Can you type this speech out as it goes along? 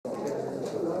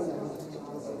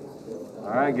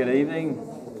All right, good evening.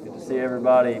 Good to see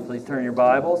everybody. Please turn your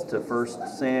Bibles to 1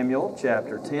 Samuel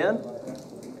chapter 10.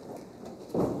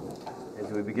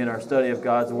 As we begin our study of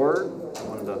God's Word,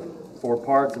 one of the four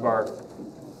parts of our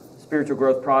spiritual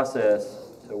growth process,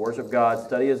 to worship God,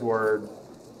 study His Word,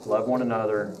 love one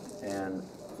another, and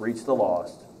reach the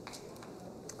lost.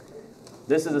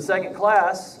 This is the second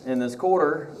class in this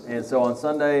quarter, and so on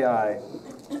Sunday I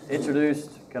introduced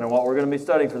kind of what we're going to be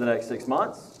studying for the next 6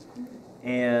 months.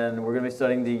 And we're going to be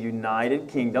studying the United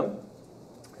Kingdom.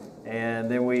 And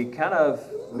then we kind of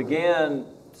began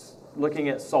looking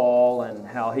at Saul and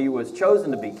how he was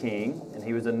chosen to be king, and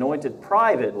he was anointed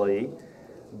privately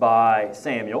by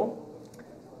Samuel.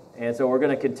 And so we're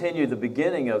going to continue the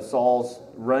beginning of Saul's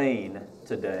reign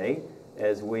today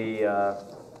as we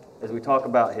talk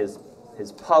about his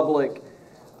public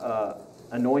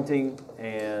anointing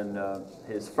and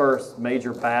his first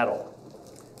major battle.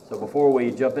 So before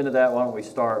we jump into that, why don't we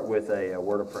start with a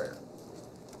word of prayer.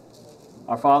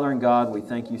 Our Father and God, we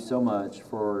thank you so much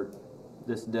for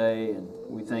this day, and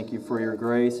we thank you for your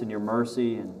grace and your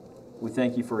mercy, and we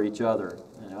thank you for each other.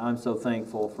 And I'm so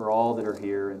thankful for all that are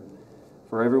here and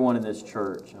for everyone in this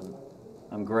church.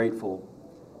 I'm grateful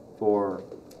for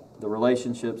the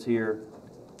relationships here,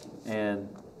 and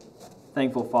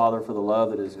thankful, Father, for the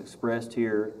love that is expressed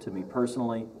here to me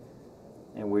personally.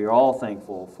 And we are all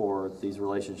thankful for these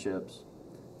relationships.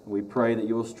 We pray that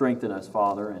you will strengthen us,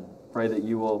 Father, and pray that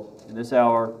you will, in this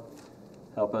hour,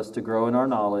 help us to grow in our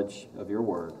knowledge of your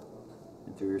word.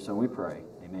 And through your Son we pray.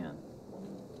 Amen.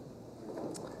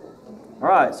 All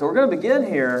right, so we're going to begin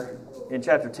here in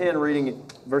chapter 10, reading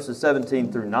verses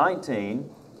 17 through 19.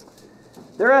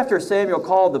 Thereafter Samuel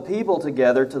called the people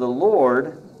together to the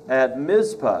Lord at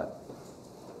Mizpah.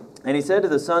 And he said to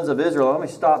the sons of Israel, let me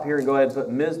stop here and go ahead and put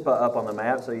Mizpah up on the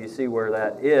map so you see where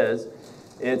that is.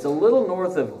 It's a little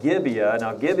north of Gibeah.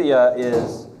 Now, Gibeah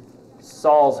is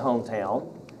Saul's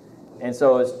hometown. And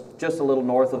so it's just a little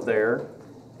north of there.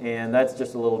 And that's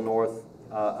just a little north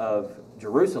of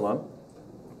Jerusalem.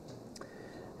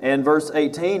 And verse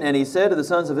 18, and he said to the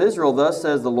sons of Israel, thus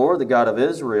says the Lord, the God of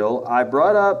Israel, I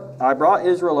brought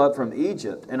Israel up from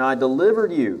Egypt, and I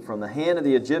delivered you from the hand of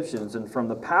the Egyptians and from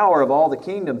the power of all the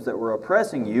kingdoms that were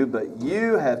oppressing you, but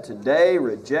you have today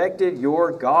rejected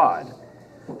your God,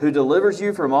 who delivers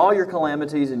you from all your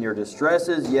calamities and your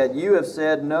distresses, yet you have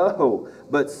said no,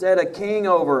 but set a king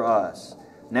over us.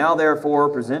 Now therefore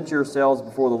present yourselves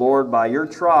before the Lord by your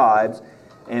tribes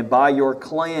and by your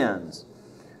clans.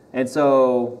 And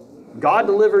so God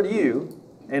delivered you,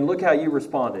 and look how you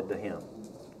responded to Him.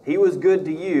 He was good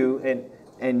to you,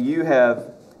 and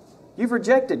you've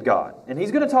rejected God. And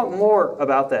He's going to talk more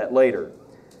about that later.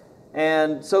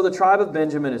 And so the tribe of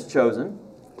Benjamin is chosen,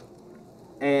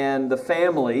 and the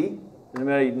family,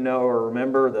 anybody know or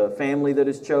remember the family that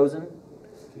is chosen?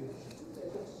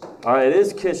 All right, it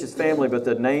is Kish's family, but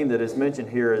the name that is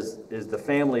mentioned here is the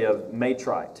family of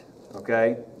Matrite,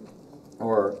 okay?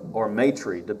 Or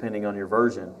Matri, depending on your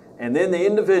version. And then the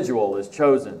individual is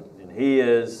chosen, and he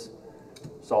is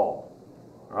Saul.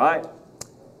 All right?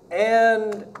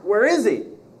 And where is he?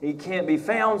 He can't be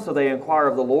found, so they inquire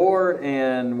of the Lord,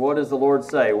 and what does the Lord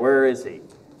say? Where is he?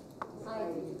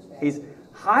 He's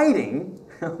hiding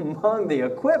among the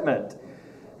equipment.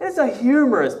 It's a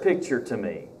humorous picture to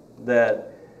me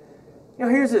that,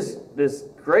 here's this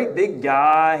great big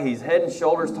guy. He's head and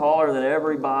shoulders taller than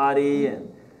everybody,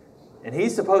 and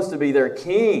he's supposed to be their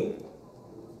king.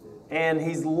 And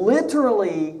he's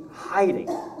literally hiding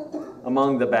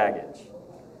among the baggage.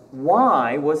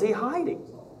 Why was he hiding?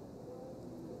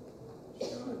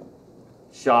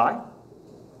 Shy.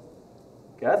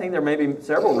 Okay, I think there may be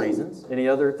several reasons. Any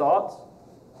other thoughts?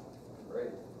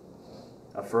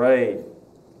 Afraid.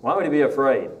 Why would he be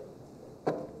afraid?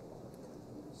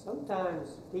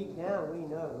 Sometimes deep down we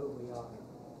know who we are.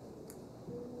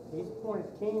 He's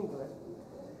appointed king, but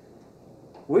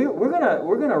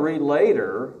We're gonna read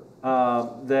later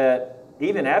that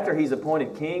even after he's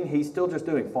appointed king, he's still just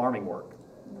doing farming work.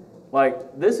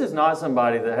 Like, this is not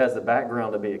somebody that has the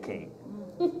background to be a king.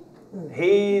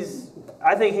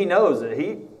 I think he knows that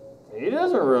he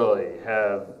doesn't really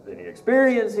have any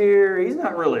experience here. He's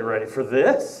not really ready for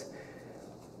this.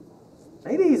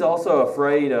 Maybe he's also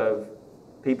afraid of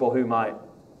people who might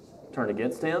turn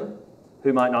against him,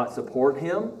 who might not support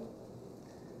him.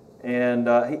 And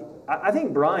I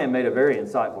think Brian made a very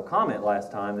insightful comment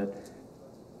last time that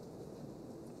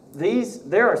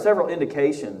there are several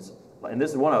indications, and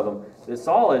this is one of them, that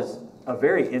Saul is a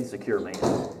very insecure man.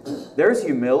 There's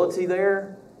humility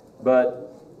there, but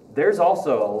there's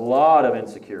also a lot of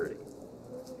insecurity.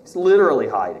 He's literally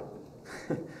hiding.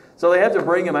 So they have to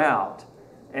bring him out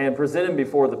and present him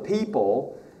before the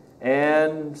people.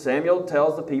 And Samuel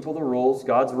tells the people the rules,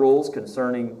 God's rules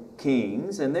concerning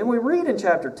kings. And then we read in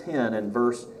chapter 10 and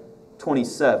verse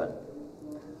 27.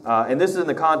 And this is in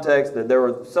the context that there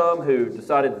were some who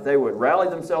decided that they would rally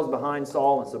themselves behind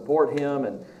Saul and support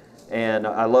him. And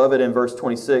I love it in verse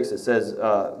 26. It says,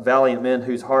 valiant men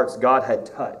whose hearts God had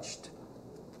touched.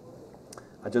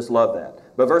 I just love that.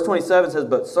 But verse 27 says,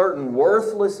 but certain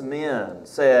worthless men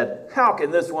said, how can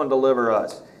this one deliver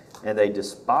us? And they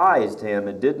despised him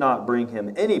and did not bring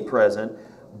him any present,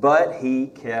 but he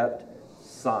kept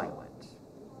silent.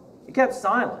 He kept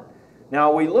silent.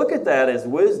 Now we look at that as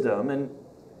wisdom, and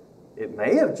it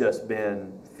may have just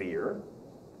been fear.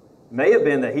 It may have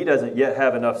been that he doesn't yet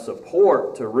have enough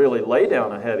support to really lay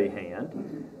down a heavy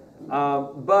hand.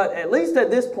 But at least at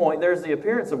this point, there's the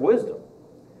appearance of wisdom.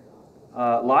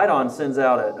 Lydon sends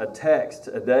out a text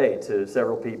a day to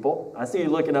several people. I see you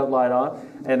looking up,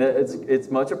 Lydon, and it's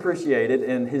much appreciated.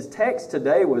 And his text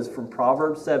today was from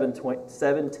Proverbs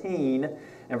 17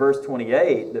 and verse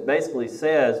 28 that basically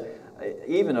says,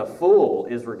 even a fool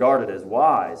is regarded as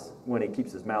wise when he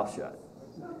keeps his mouth shut.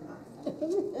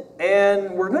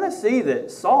 And we're going to see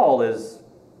that Saul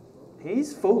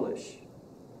he's foolish.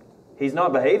 He's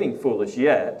not behaving foolish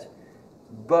yet,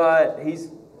 but he's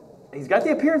got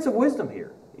the appearance of wisdom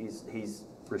here. He's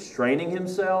restraining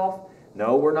himself.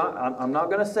 No, we're not. I'm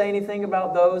not going to say anything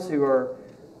about those who are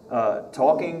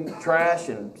talking trash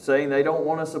and saying they don't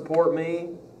want to support me.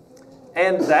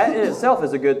 And that in itself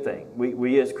is a good thing.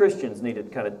 We as Christians need to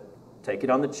kind of take it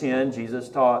on the chin. Jesus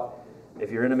taught,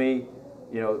 if your enemy,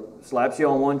 slaps you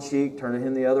on one cheek, turn to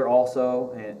him the other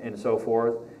also, and so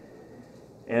forth.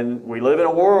 And we live in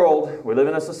a world, we live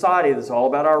in a society that's all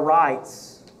about our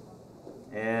rights.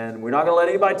 And we're not going to let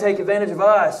anybody take advantage of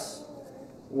us.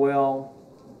 Well,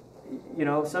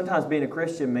 sometimes being a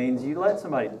Christian means you let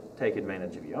somebody take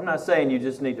advantage of you. I'm not saying you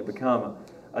just need to become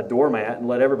a doormat and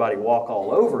let everybody walk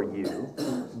all over you,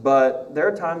 but there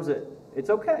are times that it's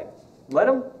okay. Let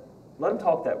them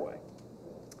talk that way.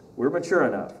 We're mature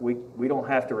enough. We don't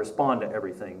have to respond to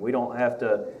everything. We don't have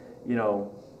to,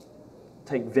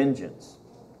 take vengeance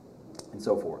and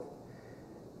so forth.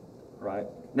 Right?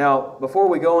 Now, before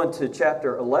we go into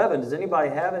chapter 11, does anybody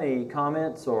have any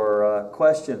comments or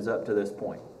questions up to this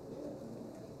point?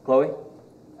 Chloe?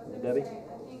 Debbie? I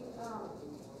think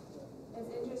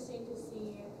it's interesting to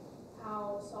see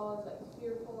how Saul is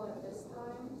fearful at this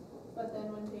time, but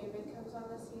then when David comes on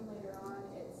the scene later on,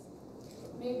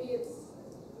 maybe it's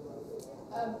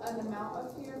an amount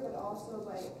of fear, but also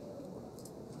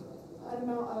an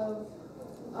amount of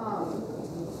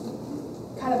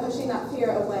kind of pushing that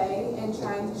fear away and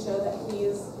trying to show that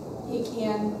he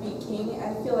can be king.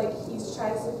 I feel like he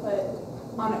tries to put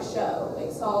on a show.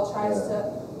 Like Saul tries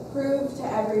to prove to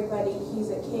everybody he's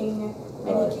a king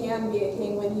and he can be a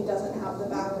king when he doesn't have the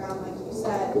background, like you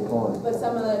said. Good point. But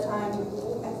some of the time,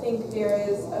 I think there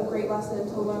is a great lesson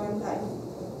to learn that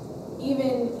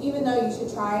even though you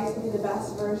should try to be the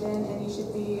best version and you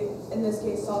should be, in this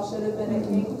case, Saul should have been a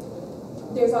king,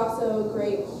 there's also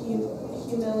great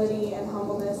humility and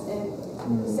humbleness in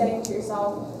saying to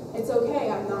yourself, it's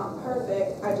okay, I'm not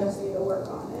perfect, I just need to work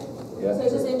on it. Yeah. So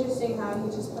it's just interesting how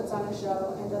he just puts on a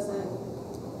show and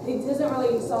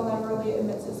Saul never really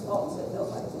admits his faults, it feels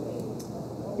like to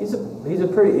me. He's a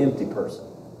pretty empty person,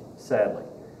 sadly.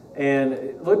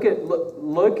 And look at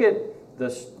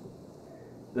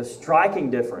the striking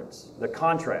difference, the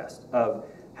contrast of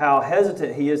how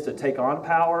hesitant he is to take on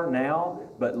power now,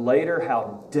 but later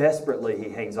how desperately he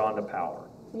hangs on to power.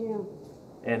 Yeah.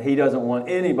 And he doesn't want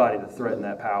anybody to threaten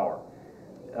that power.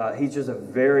 He's just a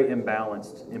very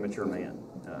imbalanced, immature man.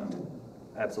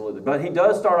 Absolutely. But he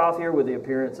does start off here with the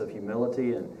appearance of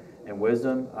humility and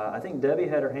wisdom. I think Debbie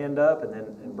had her hand up,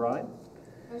 and Brian.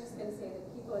 I was just going to say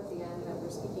that people at the end that were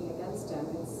speaking against him,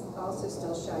 it's also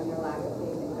still showing their lack of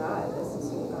faith in God. This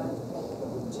is who God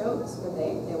chose.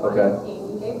 They wanted a king,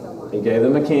 he gave them one. He gave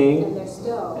them a king,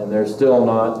 and they're still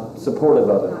not supportive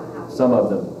of it. Some of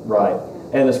them, right.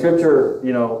 And the scripture,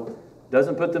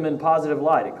 doesn't put them in positive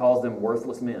light. It calls them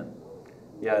worthless men.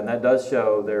 Yeah, and that does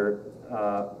show their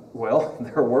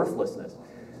worthlessness.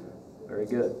 Very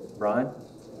good. Brian?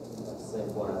 Same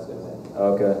point I was going to make.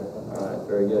 Okay. All right.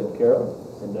 Very good. Carol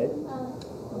and Dave?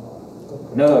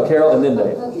 No, Carol and then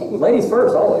Dave. Okay. Ladies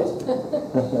first, always.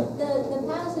 The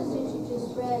passage that you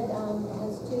just read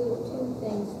has two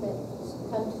things that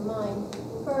come to mind.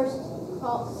 First,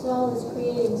 Saul is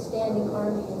creating a standing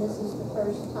army, and this is the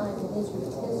first time in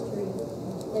Israel's history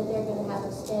that they're going to have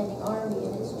a standing army,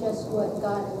 and it's just what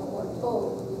God had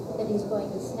foretold, that he's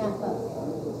going to snap up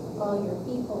all your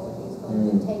people and he's going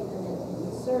to take them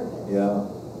into his service. Yeah.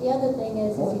 The other thing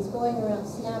is he's going around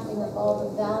snapping up all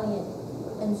the valiant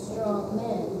and strong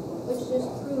men, which just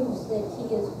proves that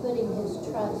he is putting his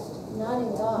trust not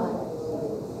in God,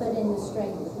 but in the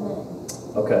strength of men.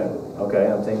 Okay,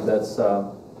 I think that's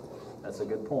a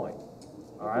good point.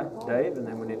 All right, Dave, and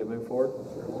then we need to move forward.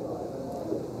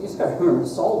 You just got to remember,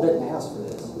 Saul didn't ask for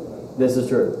this. This is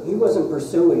true. He wasn't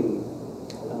pursuing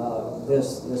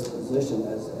this position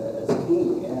as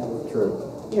king. And True.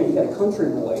 you know, you got a country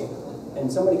boy,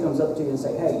 and somebody comes up to you and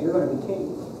say, "Hey, you're going to be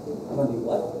king." I'm going to be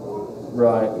what?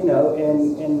 Right. You know,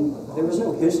 and there was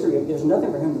no history. There's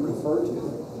nothing for him to refer to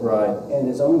Right. in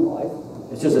his own life.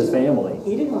 It's just his family.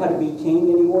 He didn't know how to be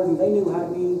king any more than they knew how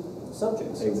to be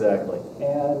subjects. Exactly.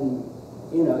 And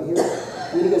you know,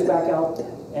 then he goes back out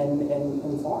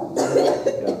and farms. Yeah.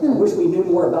 I wish we knew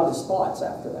more about his thoughts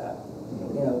after that.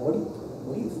 You know, what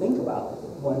do you think about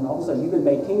when all of a sudden you've been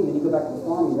made king, then you go back to the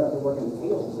farm and you're out there working in the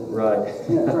fields and Right.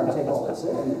 you know, trying to take all this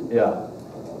in. Yeah.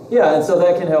 Yeah, and so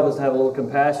that can help us to have a little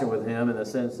compassion with him in the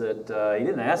sense that he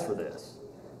didn't ask for this,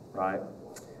 right?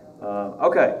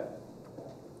 Okay.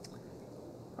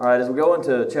 All right, as we go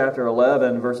into chapter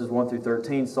 11, verses 1 through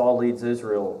 13, Saul leads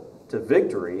Israel to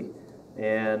victory,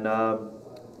 and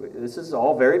this is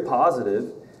all very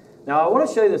positive. Now, I want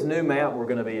to show you this new map we're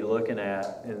going to be looking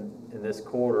at in this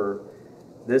quarter.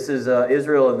 This is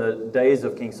Israel in the days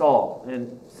of King Saul.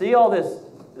 And see all this,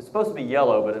 it's supposed to be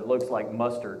yellow, but it looks like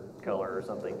mustard color or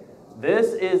something.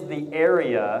 This is the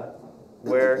area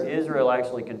where Israel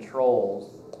actually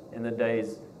controls in the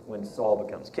days when Saul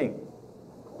becomes king.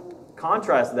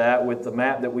 Contrast that with the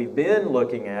map that we've been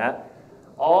looking at.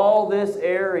 All this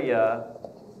area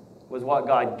was what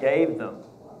God gave them.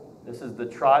 This is the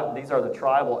tribe. These are the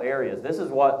tribal areas. This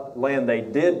is what land they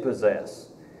did possess.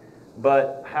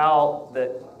 But how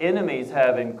the enemies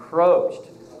have encroached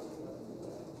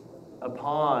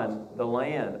upon the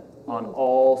land on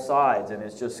all sides, and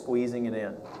it's just squeezing it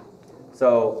in.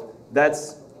 So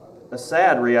that's a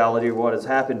sad reality of what has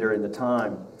happened during the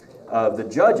time of the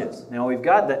judges. Now we've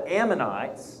got the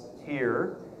Ammonites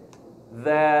here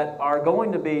that are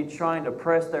going to be trying to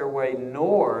press their way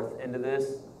north into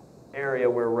this area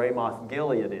where Ramoth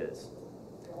Gilead is.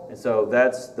 And so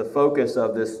that's the focus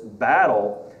of this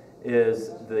battle, is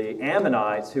the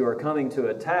Ammonites who are coming to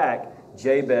attack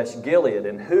Jabesh Gilead.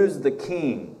 And who's the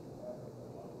king?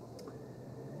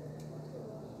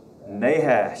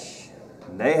 Nahash.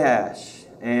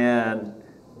 And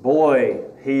boy,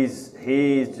 he's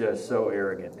just so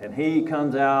arrogant. And he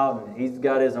comes out and he's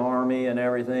got his army and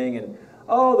everything, and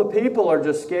the people are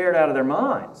just scared out of their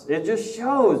minds. It just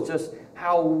shows just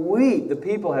how weak the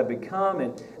people have become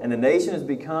and the nation has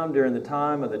become during the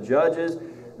time of the judges,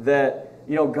 that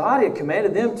God had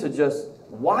commanded them to just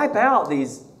wipe out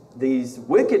these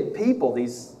wicked people,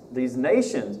 these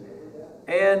nations.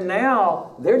 And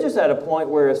now they're just at a point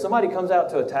where if somebody comes out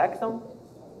to attack them,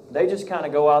 they just kind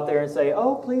of go out there and say,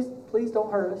 "Oh, please don't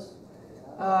hurt us.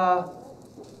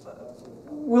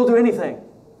 We'll do anything.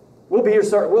 We'll be your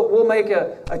servant. We'll make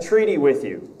a treaty with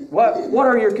you. What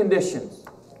are your conditions?"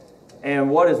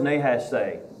 And what does Nahash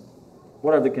say?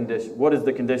 What are the conditions? What is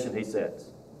the condition he sets?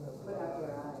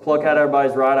 Pluck out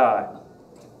everybody's right eye.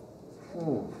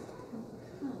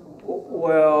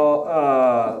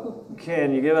 Well,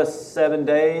 can you give us 7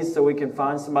 days so we can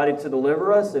find somebody to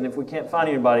deliver us? And if we can't find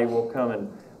anybody, we'll come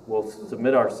and we'll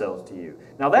submit ourselves to you.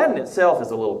 Now that in itself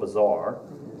is a little bizarre.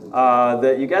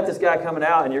 That you got this guy coming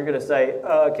out and you're going to say,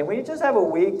 can we just have a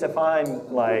week to find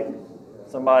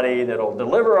somebody that'll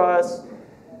deliver us?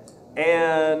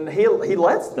 And he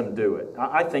lets them do it.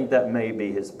 I think that may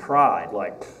be his pride.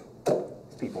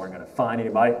 These people aren't going to find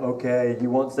anybody. Okay, you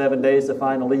want 7 days to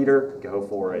find a leader? Go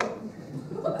for it.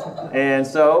 And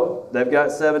so they've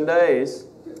got 7 days,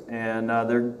 and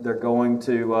they're going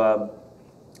to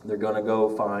go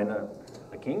find a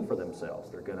king for themselves.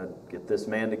 They're going to get this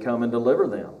man to come and deliver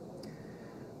them.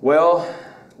 Well,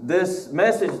 this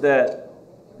message that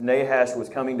Nahash was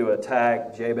coming to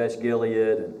attack Jabesh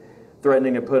Gilead and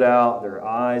threatening to put out their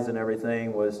eyes and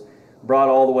everything was brought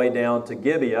all the way down to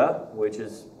Gibeah, which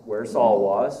is where Saul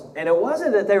was. And it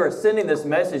wasn't that they were sending this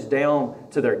message down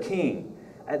to their king.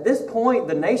 At this point,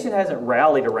 the nation hasn't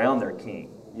rallied around their king.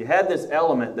 You had this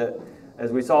element that,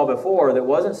 as we saw before, that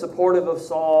wasn't supportive of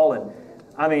Saul.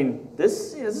 And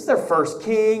this is their first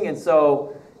king, and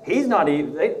so he's not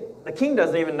even. The king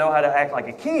doesn't even know how to act like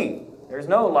a king. There's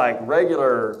no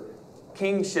regular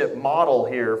kingship model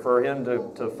here for him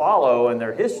to follow in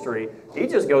their history. He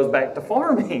just goes back to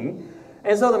farming.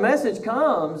 And so the message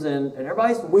comes, and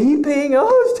everybody's weeping.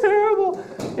 Oh, it's terrible.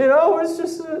 It's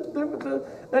just the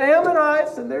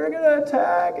Ammonites, and they're going to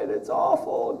attack, and it's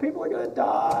awful, and people are going to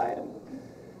die.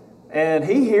 And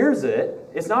he hears it.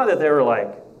 It's not that they were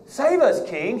like, "Save us,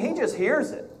 king." He just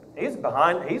hears it. He's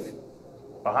behind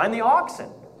the oxen.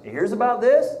 He hears about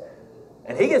this,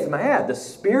 and he gets mad. The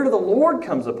Spirit of the Lord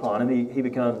comes upon him. He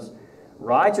becomes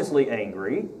righteously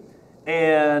angry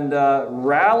and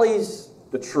rallies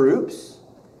the troops,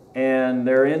 and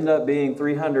there end up being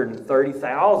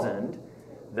 330,000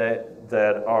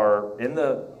 that are in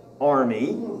the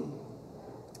army.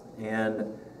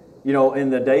 And, you know,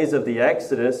 in the days of the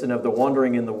Exodus and of the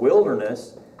wandering in the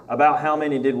wilderness, about how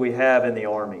many did we have in the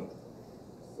army?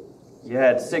 You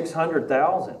had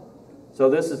 600,000. So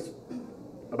this is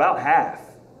about half,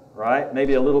 right?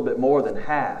 Maybe a little bit more than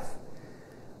half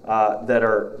that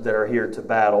are here to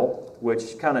battle,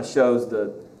 which kind of shows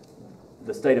the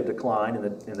state of decline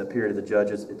in the period of the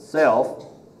Judges itself,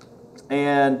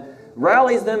 and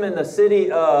rallies them in the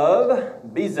city of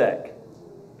Bezek.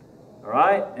 All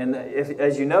right, and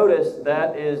as you notice,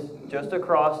 that is just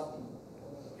across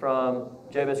from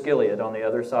Jabesh Gilead on the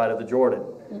other side of the Jordan.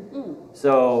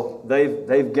 So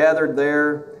they've gathered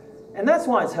there, and that's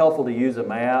why it's helpful to use a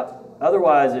map.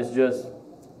 Otherwise, it's just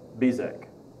Bezek.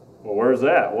 Well, where's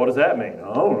that? What does that mean?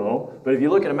 I don't know. But if you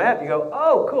look at a map, you go,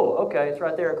 "Oh, cool. Okay, it's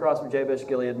right there across from Jabesh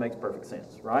Gilead. Makes perfect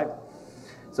sense, right?"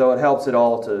 So it helps it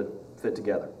all to fit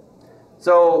together.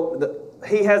 So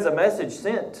he has a message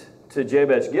sent to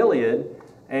Jabesh Gilead,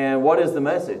 and what is the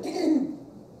message?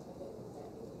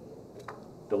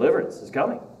 Deliverance is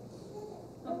coming.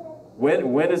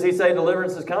 When does he say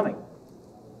deliverance is coming?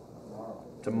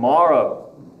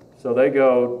 Tomorrow. So they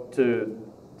go to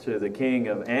the king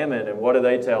of Ammon, and what do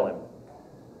they tell him?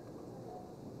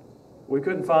 "We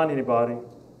couldn't find anybody,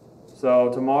 so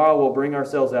tomorrow we'll bring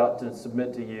ourselves out to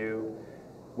submit to you."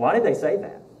 Why did they say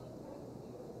that?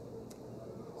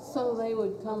 So they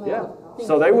would come Yeah. out.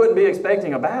 So they wouldn't be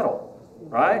expecting a battle,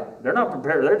 right? They're not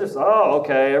prepared. They're just, "Oh,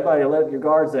 okay, everybody let your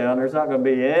guards down. There's not going to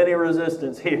be any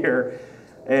resistance here."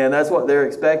 And that's what they're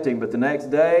expecting. But the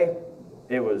next day,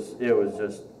 it was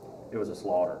a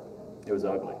slaughter. It was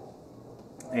ugly.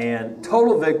 And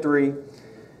total victory.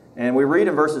 And we read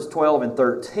in verses 12 and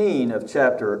 13 of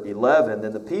chapter 11,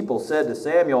 "Then the people said to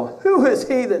Samuel, 'Who is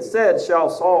he that said, shall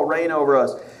Saul reign over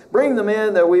us? Bring them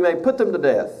in that we may put them to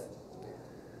death.'"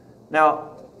 Now,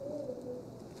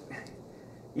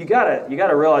 you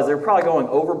gotta realize they're probably going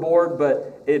overboard,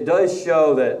 but it does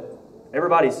show that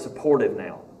everybody's supportive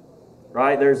now,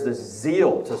 right? There's this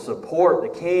zeal to support the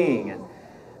king.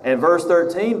 And verse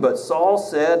 13, "But Saul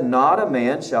said, Not a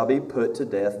man shall be put to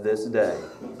death this day.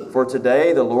 For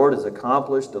today the Lord has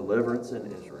accomplished deliverance in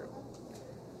Israel."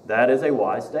 That is a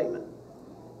wise statement.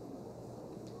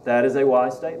 That is a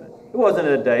wise statement. It wasn't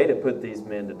a day to put these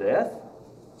men to death.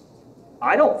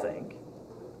 I don't think.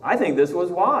 I think this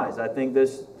was wise. I think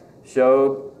this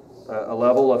showed a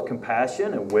level of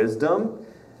compassion and wisdom.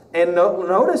 And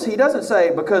notice he doesn't say,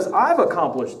 "Because I've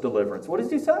accomplished deliverance." What does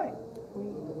he say?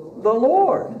 The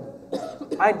Lord.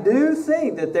 I do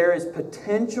think that there is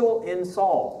potential in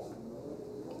Saul.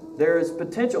 There is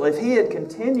potential. If he had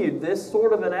continued this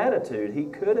sort of an attitude, he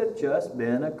could have just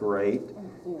been a great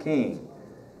king.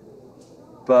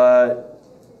 But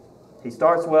he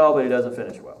starts well, but he doesn't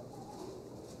finish well.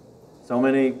 So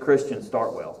many Christians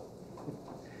start well,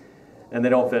 and they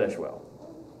don't finish well.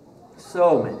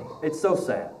 So many. It's so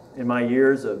sad in my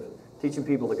years of teaching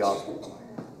people the gospel.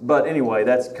 But anyway,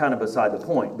 that's kind of beside the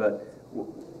point. But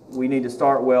we need to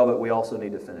start well, but we also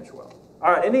need to finish well.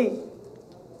 All right, any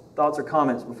thoughts or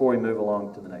comments before we move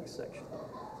along to the next section?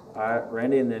 All right,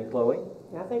 Randy and then Chloe.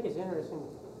 I think it's interesting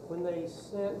when they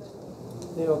sent,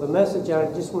 the message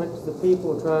out, just went to the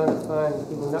people trying to find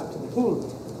people, not to the king.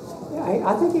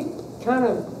 I think it kind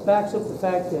of backs up the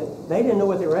fact that they didn't know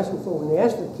what they were asking for when they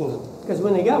asked for the king. Because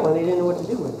when they got one, they didn't know what to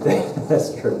do with it.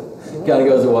 That's true. Kind of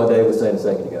goes to what Dave was saying a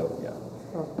second ago. Yeah.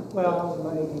 Well,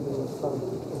 my age was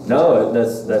probably. No,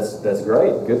 that's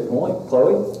great. Good point,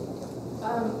 Chloe.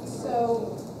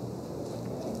 So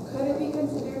could it be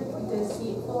considered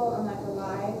deceitful and like a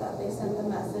lie that they sent the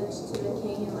message to the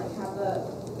king and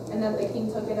and that the king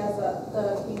took it as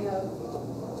the king of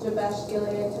Jabesh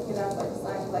Gilead took it as like a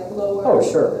sign to like lower Oh,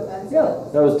 sure. the defense? Yeah,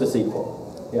 that was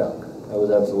deceitful. Yeah, that was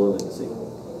absolutely deceitful.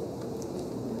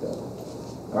 Okay.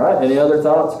 All right, any other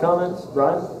thoughts, comments,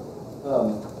 Brian?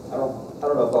 I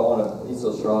don't know if I want to be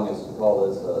so strong as to call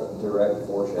this direct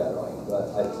foreshadowing, but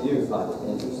I do find it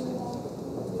interesting.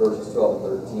 Verses 12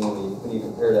 and 13, when you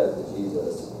compare that to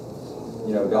Jesus,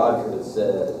 God could have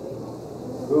said,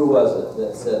 "Who was it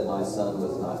that said my son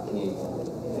was not king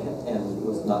and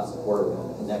was not supportive of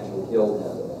him and actually killed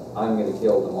him? I'm going to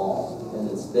kill them all." And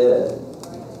instead,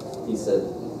 he said,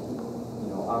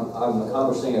 I'm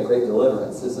accomplishing a great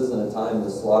deliverance. This isn't a time to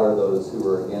slaughter those who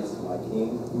are against my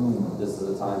king. This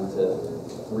is a time to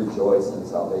rejoice in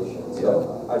salvation.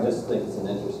 So I just think it's an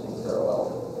interesting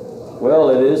parallel. Well,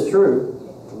 it is true.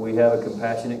 We have a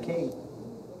compassionate king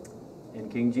in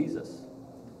King Jesus.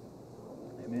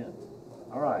 Amen.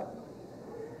 All right.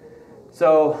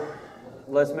 So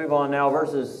let's move on now.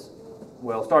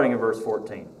 Starting in verse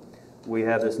 14. We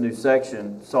have this new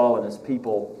section, Saul and his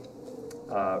people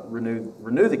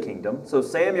renew the kingdom. So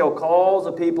Samuel calls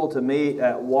the people to meet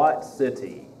at what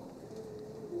city?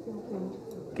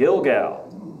 Gilgal.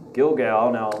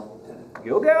 Now,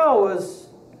 Gilgal was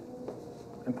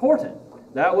important.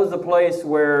 That was the place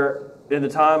where, in the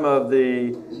time of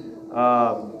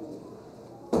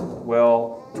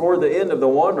toward the end of the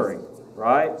wandering,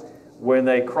 right? When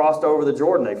they crossed over the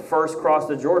Jordan, they first crossed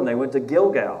the Jordan, they went to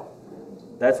Gilgal.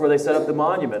 That's where they set up the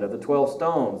monument of the 12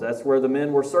 stones. That's where the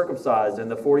men were circumcised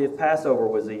and the 40th Passover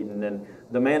was eaten and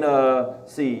the manna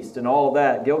ceased and all of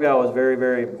that. Gilgal was very,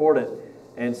 very important.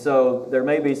 And so there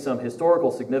may be some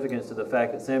historical significance to the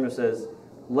fact that Samuel says,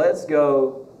 let's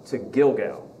go to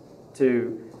Gilgal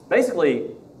to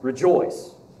basically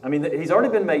rejoice. I mean, he's already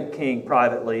been made king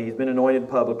privately. He's been anointed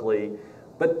publicly.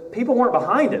 But people weren't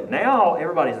behind him. Now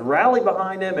everybody's rallied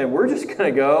behind him and we're just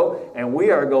going to go and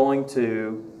we are going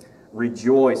to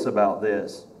rejoice about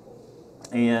this.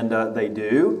 And they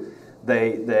do.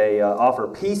 They offer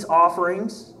peace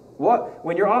offerings.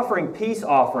 When you're offering peace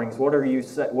offerings, what are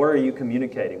you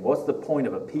communicating? What's the point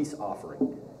of a peace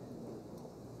offering?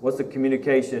 What's the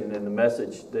communication and the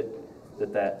message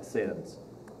that sends?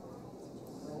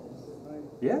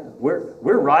 Yeah,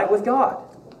 we're right with God.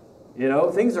 You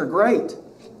know, things are great.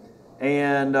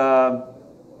 And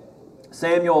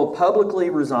Samuel publicly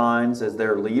resigns as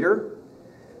their leader.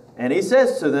 And he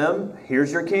says to them,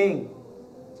 here's your king.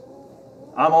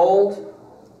 I'm old.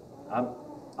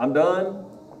 I'm done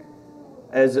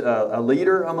as a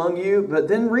leader among you. But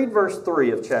then read verse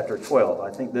 3 of chapter 12.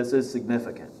 I think this is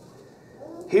significant.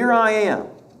 Here I am.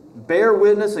 Bear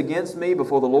witness against me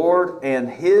before the Lord and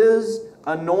His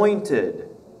anointed.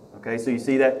 Okay, so you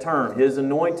see that term. His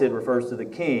anointed refers to the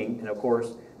king. And of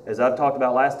course, as I've talked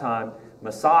about last time,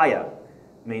 Messiah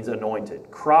means anointed.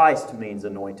 Christ means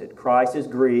anointed. Christ is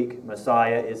Greek.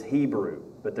 Messiah is Hebrew.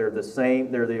 But they're the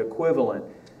same, they're the equivalent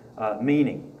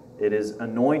meaning. It is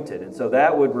anointed. And so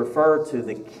that would refer to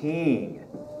the king.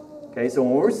 Okay, so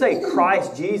when we say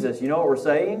Christ Jesus, you know what we're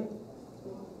saying?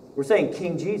 We're saying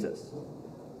King Jesus.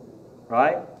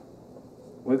 Right?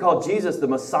 We call Jesus the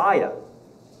Messiah.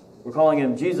 We're calling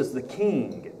him Jesus the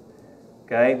King.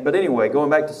 Okay? But anyway,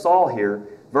 going back to Saul here,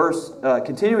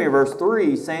 continuing in verse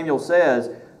 3, Samuel says,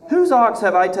 whose ox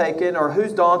have I taken, or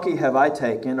whose donkey have I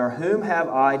taken, or whom have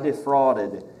I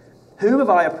defrauded? Whom have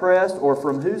I oppressed, or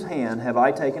from whose hand have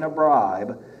I taken a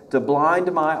bribe to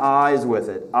blind my eyes with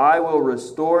it? I will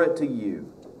restore it to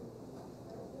you.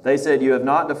 They said, you have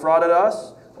not defrauded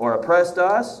us, or oppressed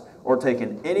us, or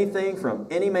taken anything from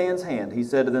any man's hand. He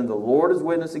said to them, the Lord is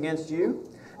witness against you,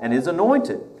 and His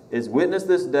anointed is witness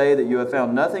this day that you have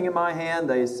found nothing in my hand.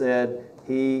 They said,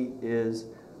 He is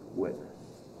witness.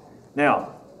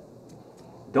 Now,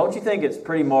 don't you think it's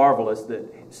pretty marvelous that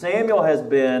Samuel has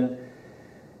been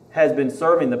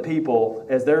serving the people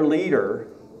as their leader,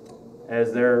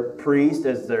 as their priest,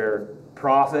 as their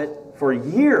prophet for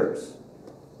years?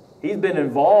 He's been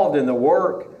involved in the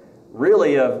work,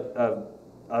 really, of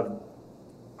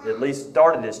at least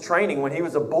started his training when he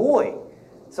was a boy.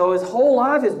 So his whole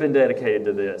life has been dedicated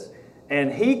to this.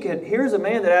 And here's a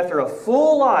man that after a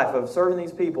full life of serving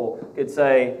these people could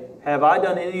say, have I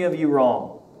done any of you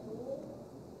wrong?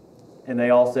 And they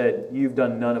all said, you've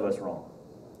done none of us wrong.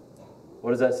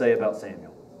 What does that say about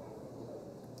Samuel?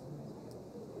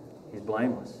 He's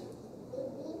blameless.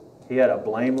 He had a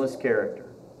blameless character.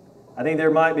 I think there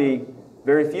might be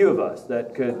very few of us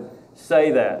that could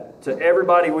say that to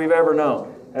everybody we've ever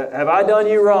known. Have I done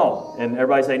you wrong? And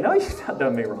everybody say, no, you've not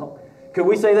done me wrong. Could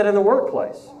we say that in the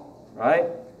workplace? Right?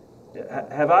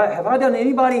 Have I done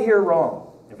anybody here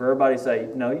wrong? If everybody say,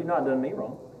 no, you've not done me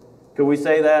wrong. Could we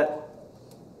say that,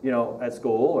 at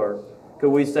school? Or could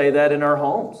we say that in our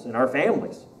homes, in our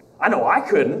families? I know I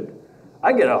couldn't.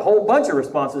 I get a whole bunch of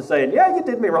responses saying, yeah, you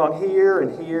did me wrong here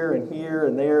and here and here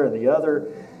and there and the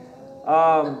other.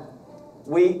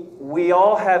 We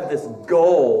all have this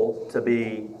goal to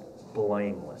be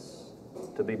blameless.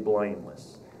 To be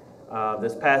blameless.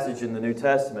 This passage in the New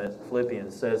Testament,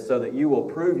 Philippians, says, so that you will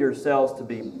prove yourselves to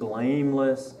be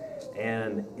blameless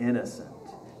and innocent.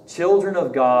 Children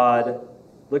of God,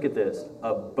 look at this,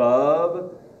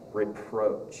 above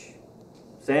reproach.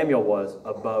 Samuel was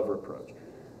above reproach.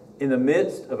 in the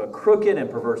midst of a crooked and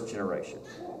perverse generation,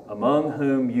 among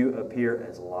whom you appear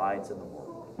as lights in the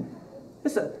world.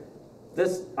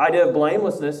 This idea of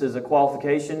blamelessness is a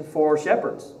qualification for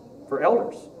shepherds, for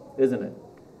elders, isn't it?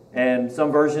 And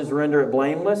some versions render it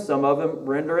blameless, some of them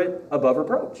render it above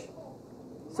reproach.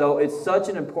 So it's such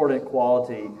an important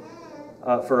quality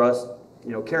for us,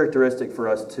 characteristic for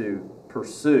us to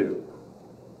pursue.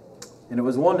 And it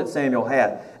was one that Samuel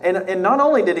had. And not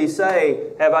only did he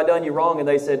say, have I done you wrong? And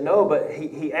they said no, but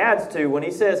he adds to, when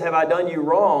he says, have I done you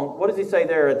wrong? What does he say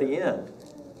there at the end?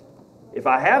 If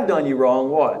I have done you wrong,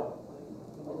 what?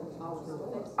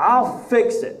 I'll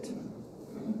fix it.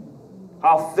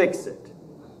 I'll fix it.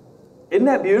 Isn't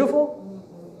that beautiful?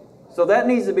 So that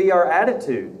needs to be our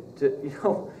attitude.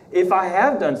 If I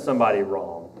have done somebody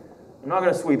wrong, I'm not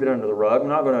going to sweep it under the rug. I'm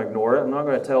not going to ignore it. I'm not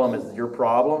going to tell them it's your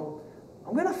problem.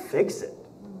 I'm going to fix it.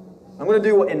 I'm going to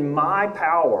do in my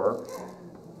power,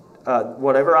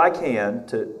 whatever I can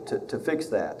to fix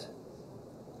that.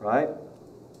 Right?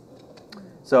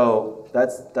 So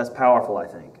that's powerful, I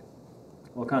think.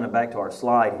 We'll kind of back to our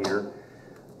slide here.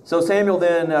 So Samuel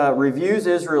then reviews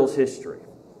Israel's history.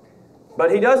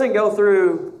 But he doesn't go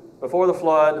through before the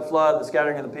flood, the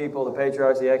scattering of the people, the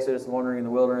patriarchs, the Exodus, the wandering in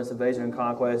the wilderness, invasion and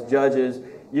conquest, judges,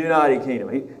 united kingdom.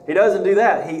 He doesn't do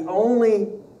that. He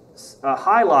only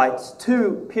highlights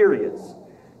two periods.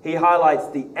 He highlights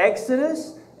the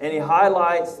Exodus and he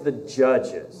highlights the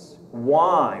judges.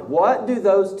 Why? What do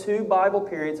those two Bible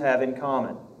periods have in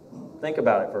common? Think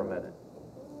about it for a minute.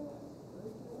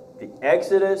 The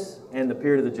Exodus and the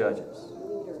period of the judges.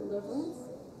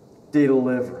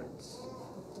 Deliverance.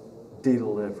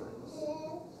 Deliverance.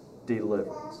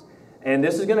 And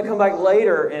this is going to come back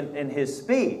later in his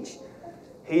speech.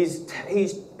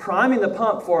 He's priming the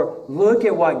pump for, look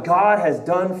at what God has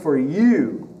done for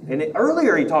you. And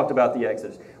earlier he talked about the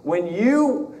Exodus. When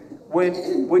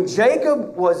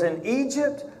Jacob was in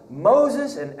Egypt,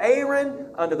 Moses and Aaron,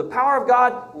 under the power of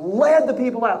God, led the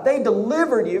people out. They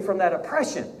delivered you from that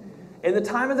oppression. In the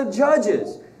time of the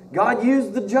judges, God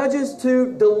used the judges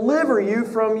to deliver you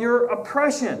from your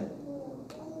oppression.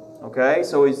 Okay,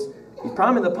 so he's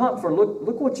priming the pump for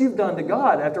look what you've done to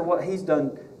God after what He's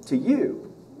done to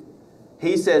you.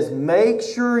 He says, make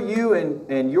sure you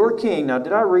and your king. Now,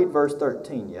 did I read verse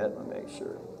 13 yet? Let me make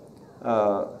sure.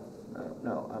 No.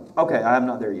 Okay, I'm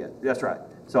not there yet. That's right.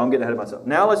 So I'm getting ahead of myself.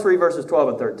 Now let's read verses 12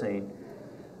 and 13.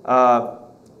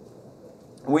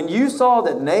 When you saw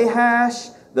that Nahash,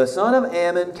 the son of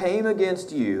Ammon, came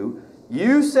against you,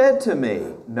 you said to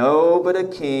me, no, but a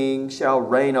king shall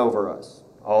reign over us,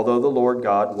 although the Lord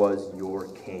God was your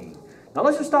king. Now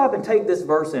let's just stop and take this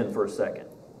verse in for a second.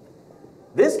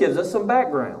 This gives us some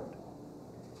background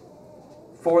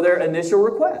for their initial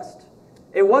request.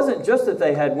 It wasn't just that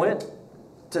they had went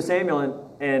to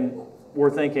Samuel and were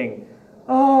thinking,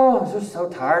 oh, I'm just so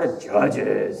tired of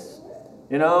judges.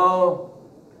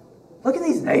 Look at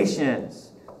these nations.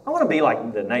 I want to be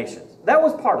like the nations. That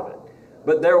was part of it.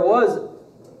 But there was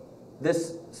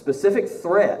this specific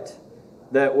threat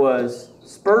that was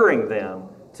spurring them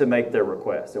to make their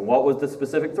request. And what was the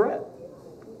specific threat?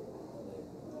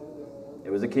 It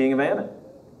was the king of Ammon,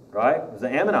 right? It was the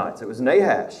Ammonites. It was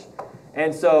Nahash.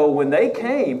 And so when they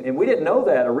came, and we didn't know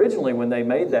that originally when they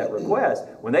made that request,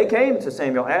 when they came to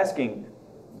Samuel asking,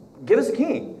 give us a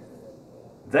king,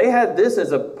 they had this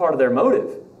as a part of their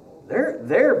motive.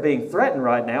 They're being threatened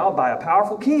right now by a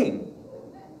powerful king.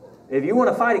 If you want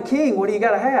to fight a king, what do you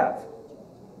got to have?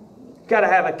 You got to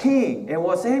have a king. And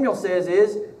what Samuel says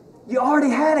is, you already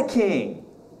had a king.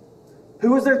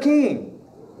 Who was their king?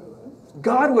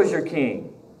 God was your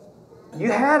king.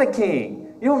 You had a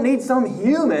king. You don't need some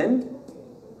human.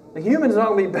 The human's not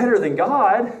going to be better than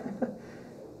God.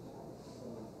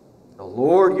 The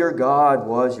Lord your God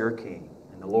was your king.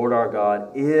 And the Lord our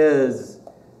God is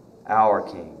our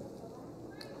king.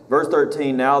 Verse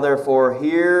 13, now therefore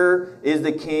here is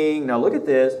the king, now look at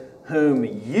this, whom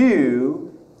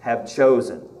you have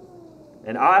chosen.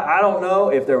 And I don't know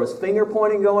if there was finger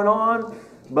pointing going on,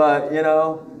 but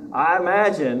I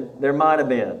imagine there might have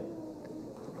been.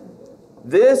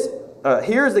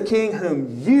 Here's the king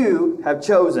whom you have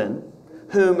chosen,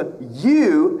 whom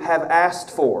you have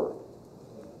asked for.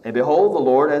 And behold, the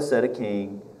Lord has set a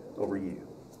king over you.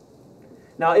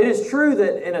 Now, it is true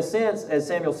that in a sense, as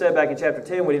Samuel said back in chapter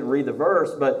 10, we didn't read the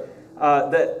verse, but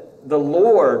that the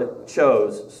Lord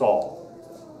chose Saul.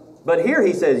 But here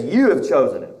he says, you have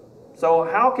chosen him. So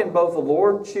how can both the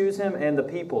Lord choose him and the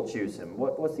people choose him?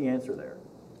 What's the answer there?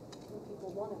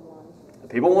 The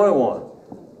people wanted one.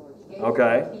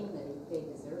 Okay.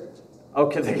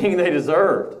 Okay, the king they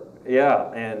deserved.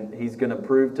 Yeah, and he's going to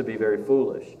prove to be very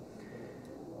foolish.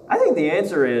 I think the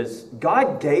answer is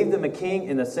God gave them a king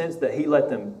in the sense that he let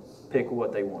them pick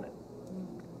what they wanted.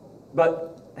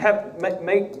 But have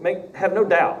no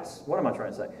doubts. What am I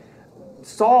trying to say?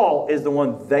 Saul is the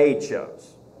one they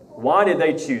chose. Why did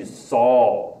they choose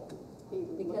Saul?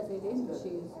 Because they didn't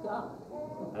choose God.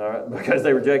 All right, because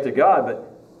they rejected God. But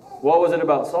what was it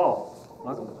about Saul?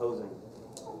 Michael? Imposing.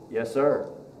 Yes, sir.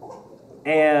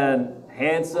 And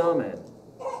handsome and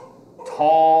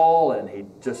tall, and he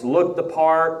just looked the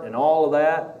part and all of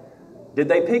that. Did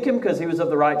they pick him because he was of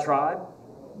the right tribe?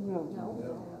 No.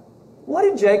 What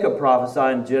did Jacob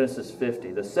prophesy in Genesis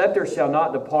 50? The scepter shall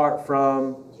not depart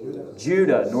from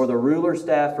Judah, nor the ruler's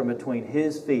staff from between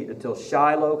his feet, until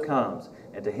Shiloh comes,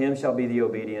 and to him shall be the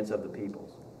obedience of the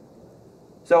peoples.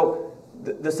 So,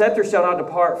 the scepter shall not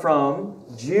depart from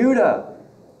Judah.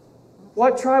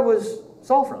 What tribe was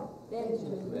Saul from?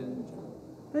 Benjamin.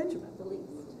 The least.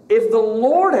 If the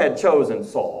Lord had chosen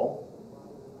Saul,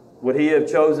 would he have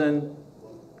chosen,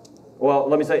 well,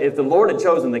 let me say, if the Lord had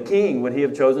chosen the king, would he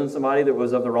have chosen somebody that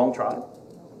was of the wrong tribe?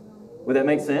 Would that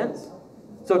make sense?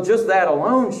 So just that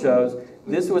alone shows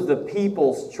this was the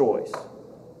people's choice.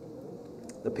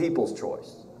 The people's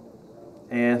choice.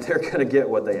 And they're going to get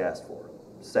what they asked for,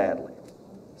 sadly.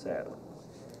 Sadly.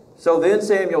 So then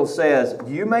Samuel says,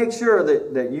 you make sure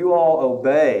that you all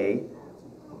obey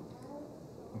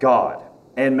God.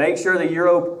 And make sure that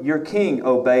your king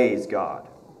obeys God.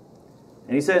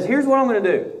 And he says, here's what I'm going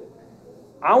to do.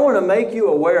 I want to make you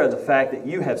aware of the fact that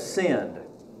you have sinned.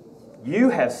 You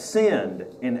have sinned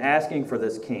in asking for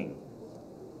this king.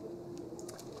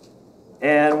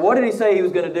 And what did he say he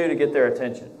was going to do to get their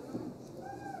attention?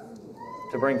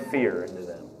 To bring fear into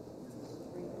them.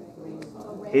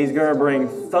 He's going to bring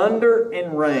thunder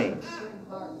and rain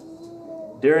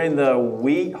during the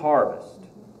wheat harvest,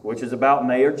 which is about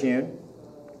May or June.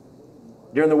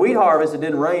 During the wheat harvest, it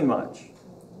didn't rain much.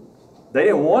 They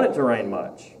didn't want it to rain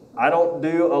much. I don't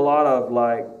do a lot of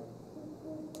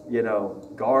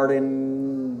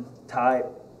garden type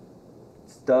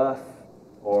stuff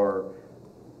or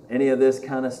any of this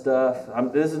kind of stuff.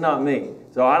 This is not me,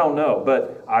 so I don't know.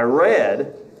 But I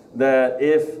read that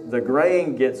if the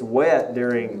grain gets wet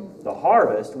during the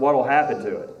harvest, what will happen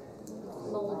to it?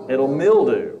 It'll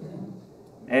mildew.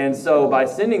 And so by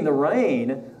sending the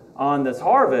rain on this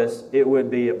harvest, it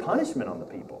would be a punishment on the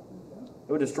people.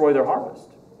 It would destroy their harvest.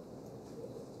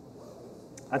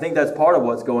 I think that's part of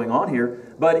what's going on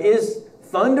here. But is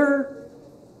thunder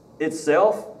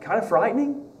itself kind of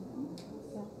frightening?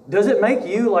 Does it make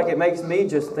you, like it makes me,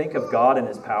 just think of God and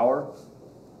His power?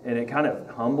 And it kind of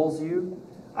humbles you?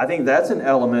 I think that's an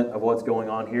element of what's going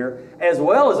on here, as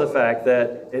well as the fact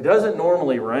that it doesn't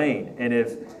normally rain. And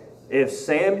if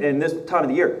Sam, in this time of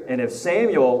the year, and if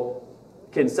Samuel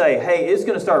can say, hey, it's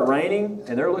going to start raining,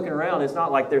 and they're looking around, it's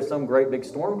not like there's some great big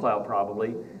storm cloud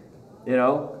probably,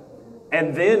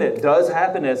 and then it does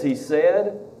happen as he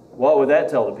said, what would that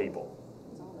tell the people?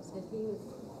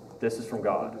 This is from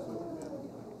God.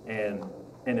 And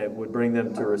it would bring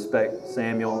them to respect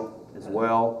Samuel as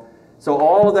well. So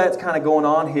all of that's kind of going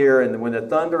on here, and when the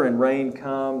thunder and rain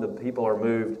come, the people are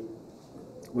moved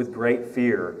with great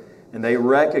fear, and they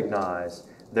recognize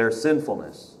their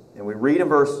sinfulness. And we read in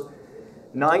verse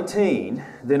 19,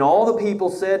 then all the people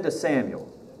said to Samuel,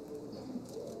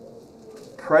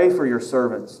 pray for your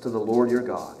servants to the Lord your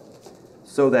God,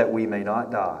 so that we may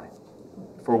not die.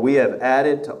 For we have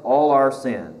added to all our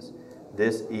sins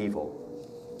this evil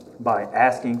by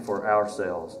asking for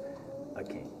ourselves a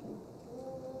king.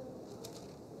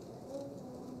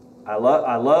 I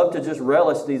love to just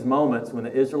relish these moments when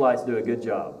the Israelites do a good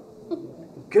job.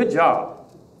 Good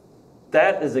job.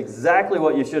 That is exactly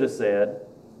what you should have said.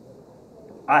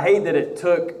 I hate that it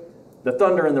took the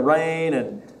thunder and the rain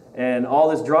and all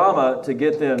this drama to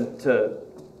get them to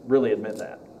really admit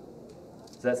that.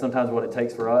 Is that sometimes what it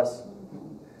takes for us?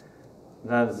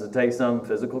 Sometimes it takes some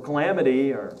physical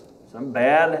calamity or some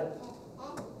bad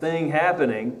thing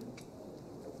happening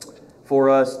for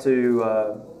us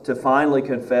to finally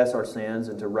confess our sins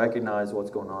and to recognize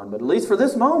what's going on. But at least for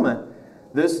this moment,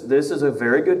 this is a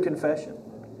very good confession.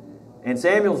 And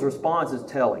Samuel's response is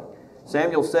telling.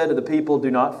 Samuel said to the people,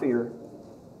 do not fear.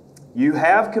 You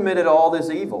have committed all this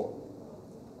evil,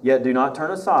 yet do not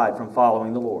turn aside from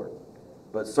following the Lord,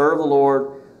 but serve the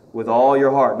Lord with all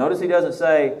your heart. Notice he doesn't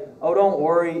say, oh, don't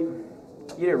worry,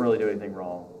 you didn't really do anything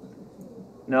wrong.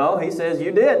 No, he says,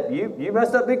 you did. You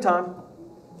messed up big time.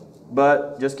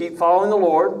 But just keep following the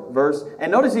Lord.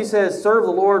 And notice he says, serve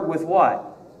the Lord with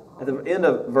what? At the end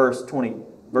of verse 20.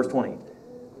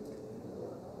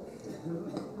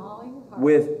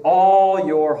 With all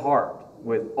your heart.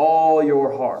 With all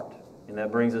your heart. And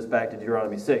that brings us back to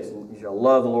Deuteronomy 6. You shall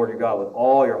love the Lord your God with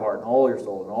all your heart and all your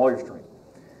soul and all your strength.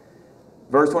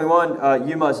 Verse 21,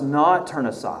 you must not turn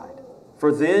aside,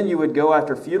 for then you would go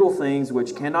after futile things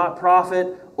which cannot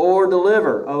profit or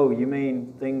deliver. Oh, you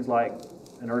mean things like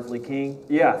an earthly king?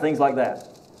 Yeah, things like that.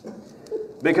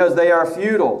 Because they are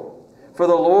futile. For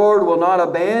the Lord will not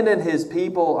abandon His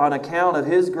people on account of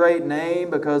His great name,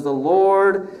 because the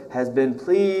Lord has been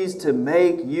pleased to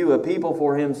make you a people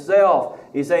for Himself.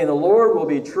 He's saying the Lord will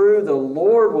be true, the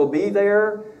Lord will be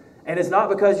there, and it's not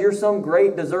because you're some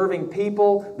great deserving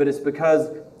people, but it's because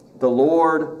the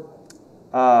Lord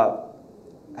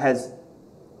has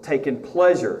taken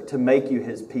pleasure to make you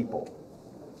His people.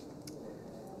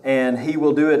 And He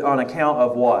will do it on account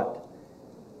of what?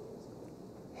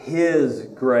 His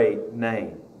great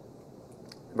name.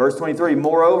 Verse 23,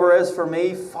 moreover, as for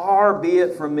me, far be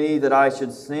it from me that I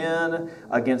should sin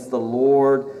against the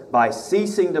Lord by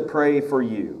ceasing to pray for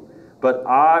you, but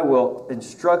I will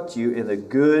instruct you in the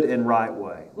good and right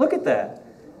way. Look at that.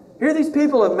 Here these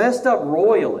people have messed up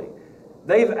royally.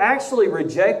 They've actually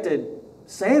rejected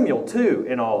Samuel too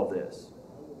in all of this.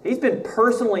 He's been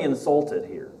personally insulted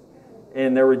here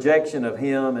in their rejection of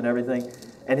him and everything.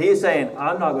 And he's saying,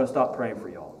 I'm not going to stop praying for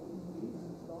y'all.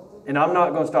 And I'm not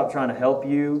going to stop trying to help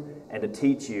you and to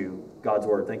teach you God's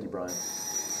Word. Thank you, Brian.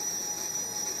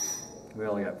 We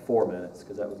only got 4 minutes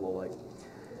because that was a little late.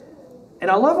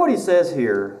 And I love what he says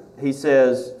here. He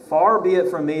says, far be it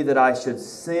from me that I should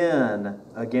sin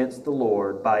against the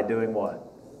Lord by doing what?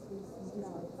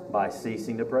 By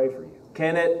ceasing to pray for you.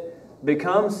 Can it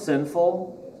become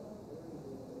sinful?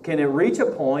 Can it reach a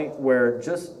point where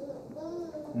just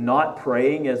not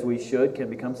praying as we should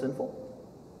can become sinful?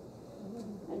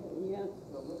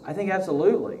 I think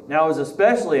absolutely. Now, it was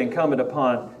especially incumbent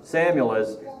upon Samuel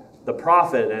as the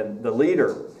prophet and the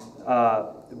leader,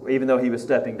 even though he was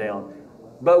stepping down.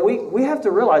 But we have to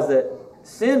realize that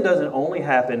sin doesn't only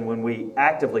happen when we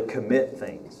actively commit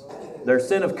things. There's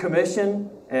sin of commission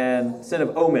and sin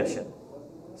of omission.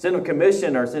 Sin of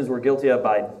commission are sins we're guilty of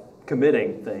by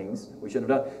committing things we shouldn't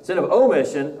have done. Sin of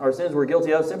omission are sins we're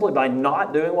guilty of simply by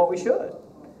not doing what we should.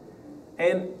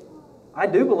 And I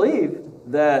do believe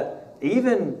that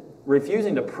even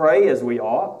refusing to pray as we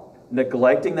ought,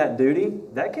 neglecting that duty,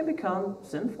 that can become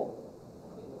sinful.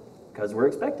 Because we're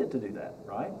expected to do that,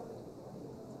 right?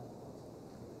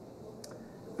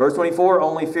 Verse 24,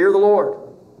 only fear the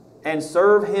Lord and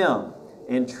serve Him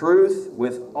in truth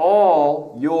with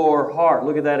all your heart.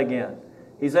 Look at that again.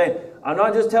 He's saying, I'm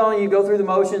not just telling you to go through the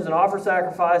motions and offer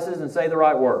sacrifices and say the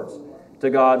right words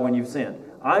to God when you've sinned.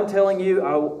 I'm telling you,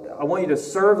 I want you to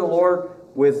serve the Lord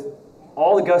with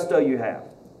all the gusto you have.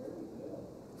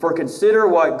 For consider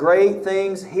what great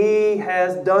things He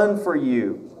has done for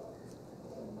you.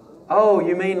 Oh,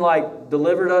 you mean like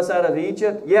delivered us out of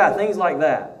Egypt? Yeah, things like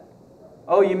that.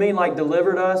 Oh, you mean like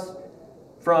delivered us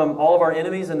from all of our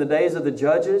enemies in the days of the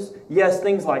judges? Yes,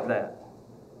 things like that.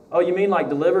 Oh, you mean like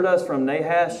delivered us from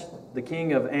Nahash, the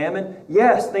king of Ammon?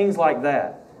 Yes, things like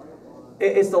that.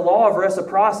 It's the law of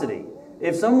reciprocity.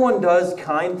 If someone does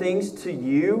kind things to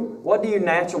you, what do you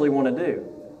naturally want to do?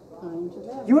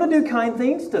 You want to do kind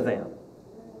things to them.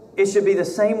 It should be the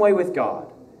same way with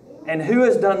God. And who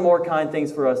has done more kind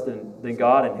things for us than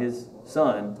God and His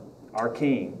Son, our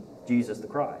King, Jesus the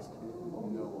Christ?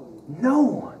 No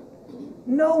one.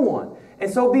 No one.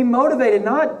 And so be motivated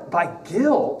not by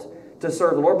guilt to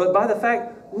serve the Lord, but by the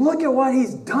fact, look at what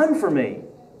He's done for me.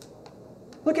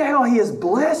 Look at how He has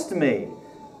blessed me.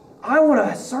 I want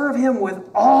to serve Him with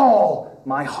all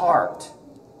my heart.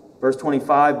 Verse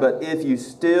 25, but if you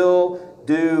still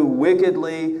do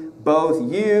wickedly,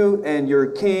 both you and your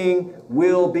king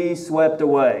will be swept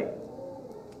away.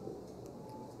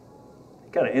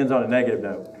 It kind of ends on a negative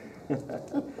note.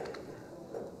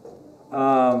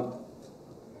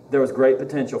 There was great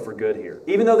potential for good here.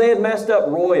 Even though they had messed up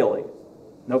royally,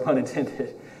 no pun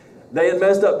intended, they had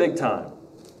messed up big time.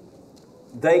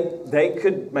 They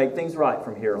could make things right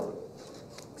from here on.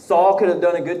 Saul could have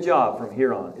done a good job from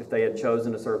here on if they had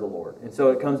chosen to serve the Lord. And so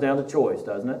it comes down to choice,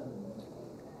 doesn't it?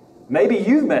 Maybe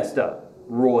you've messed up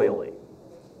royally.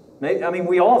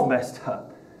 We all have messed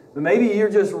up. But maybe you're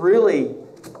just really,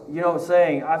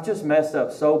 saying, I've just messed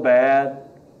up so bad.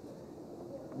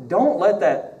 Don't let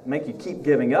that make you keep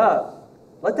giving up.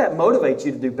 Let that motivate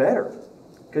you to do better.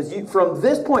 Because from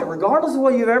this point, regardless of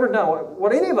what you've ever done,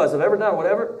 what any of us have ever done,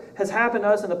 whatever has happened to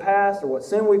us in the past or what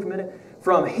sin we've committed,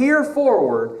 from here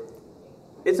forward,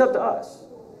 it's up to us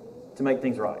to make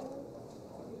things right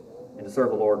and to serve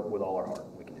the Lord with all our heart.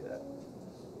 We can do that.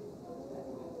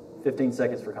 15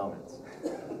 seconds for comments.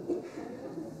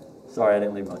 Sorry, I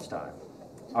didn't leave much time.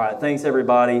 All right, thanks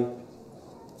everybody.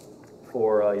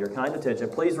 for your kind attention.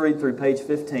 Please read through page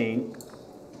 15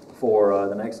 for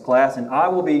the next class. And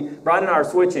Brian and I are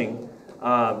switching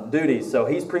duties. So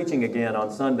he's preaching again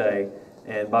on Sunday.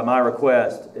 And by my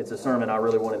request, it's a sermon I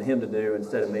really wanted him to do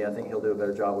instead of me. I think he'll do a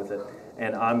better job with it.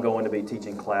 And I'm going to be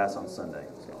teaching class on Sunday.